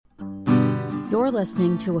You're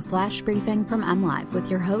listening to a flash briefing from MLive with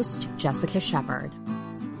your host, Jessica Shepard.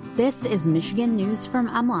 This is Michigan News from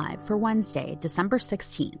MLive for Wednesday, December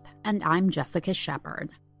 16th, and I'm Jessica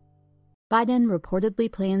Shepard. Biden reportedly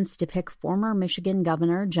plans to pick former Michigan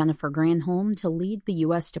Governor Jennifer Granholm to lead the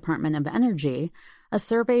U.S. Department of Energy. A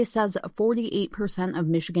survey says 48% of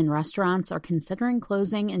Michigan restaurants are considering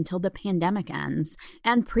closing until the pandemic ends,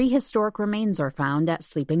 and prehistoric remains are found at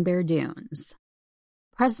Sleeping Bear Dunes.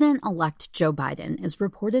 President-elect Joe Biden is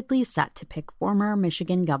reportedly set to pick former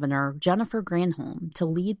Michigan Governor Jennifer Granholm to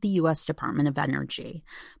lead the U.S. Department of Energy.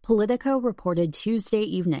 Politico reported Tuesday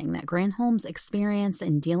evening that Granholm's experience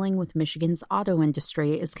in dealing with Michigan's auto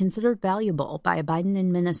industry is considered valuable by a Biden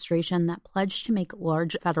administration that pledged to make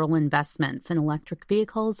large federal investments in electric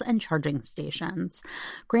vehicles and charging stations.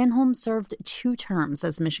 Granholm served 2 terms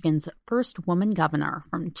as Michigan's first woman governor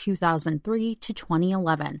from 2003 to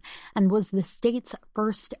 2011 and was the state's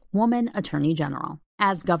first woman attorney general.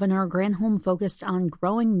 As governor, Granholm focused on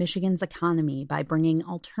growing Michigan's economy by bringing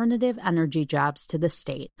alternative energy jobs to the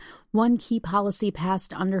state. One key policy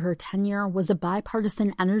passed under her tenure was a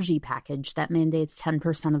bipartisan energy package that mandates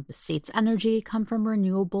 10% of the state's energy come from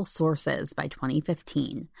renewable sources by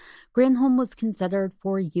 2015. Granholm was considered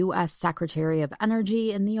for U.S. Secretary of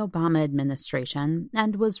Energy in the Obama administration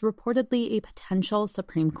and was reportedly a potential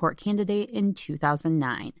Supreme Court candidate in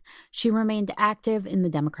 2009. She remained active in the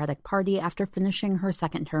Democratic Party after finishing her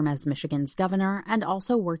second term as Michigan's governor and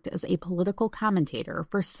also worked as a political commentator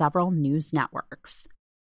for several news networks.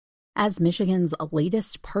 As Michigan's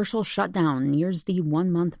latest partial shutdown nears the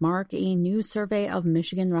 1-month mark, a new survey of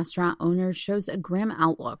Michigan restaurant owners shows a grim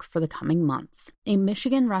outlook for the coming months. A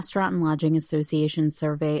Michigan Restaurant and Lodging Association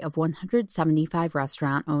survey of 175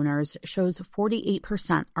 restaurant owners shows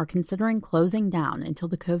 48% are considering closing down until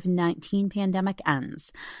the COVID-19 pandemic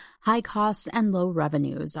ends. High costs and low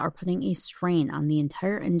revenues are putting a strain on the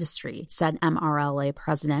entire industry, said MRLA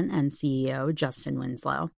President and CEO Justin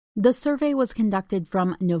Winslow. The survey was conducted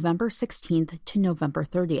from November 16th to November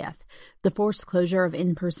 30th. The forced closure of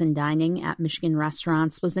in-person dining at Michigan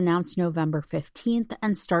restaurants was announced November 15th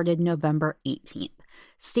and started November 18th.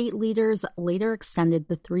 State leaders later extended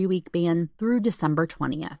the 3-week ban through December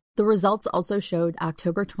 20th. The results also showed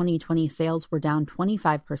October 2020 sales were down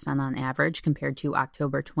 25% on average compared to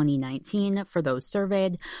October 2019 for those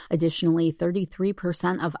surveyed. Additionally,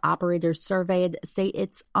 33% of operators surveyed say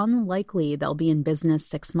it's unlikely they'll be in business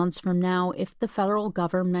 6 months from now if the federal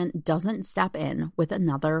government doesn't step in with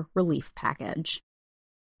another relief package.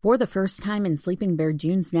 For the first time in Sleeping Bear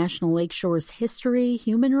Dunes National Lakeshore's history,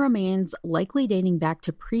 human remains likely dating back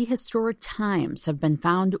to prehistoric times have been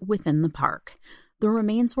found within the park. The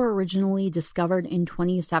remains were originally discovered in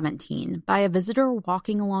 2017 by a visitor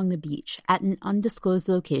walking along the beach at an undisclosed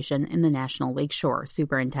location in the National Lakeshore,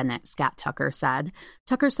 Superintendent Scott Tucker said.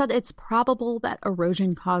 Tucker said it's probable that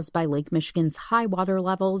erosion caused by Lake Michigan's high water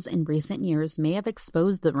levels in recent years may have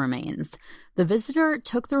exposed the remains. The visitor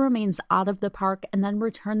took the remains out of the park and then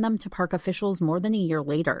returned them to park officials more than a year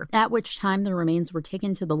later, at which time the remains were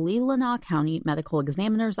taken to the Leelanau County Medical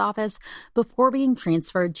Examiner's Office before being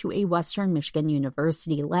transferred to a Western Michigan University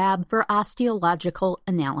lab for osteological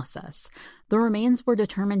analysis. The remains were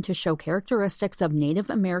determined to show characteristics of Native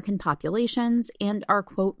American populations and are,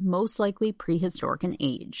 quote, most likely prehistoric in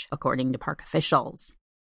age, according to park officials.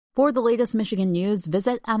 For the latest Michigan news,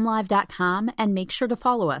 visit mlive.com and make sure to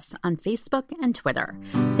follow us on Facebook and Twitter.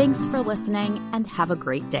 Thanks for listening and have a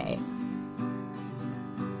great day.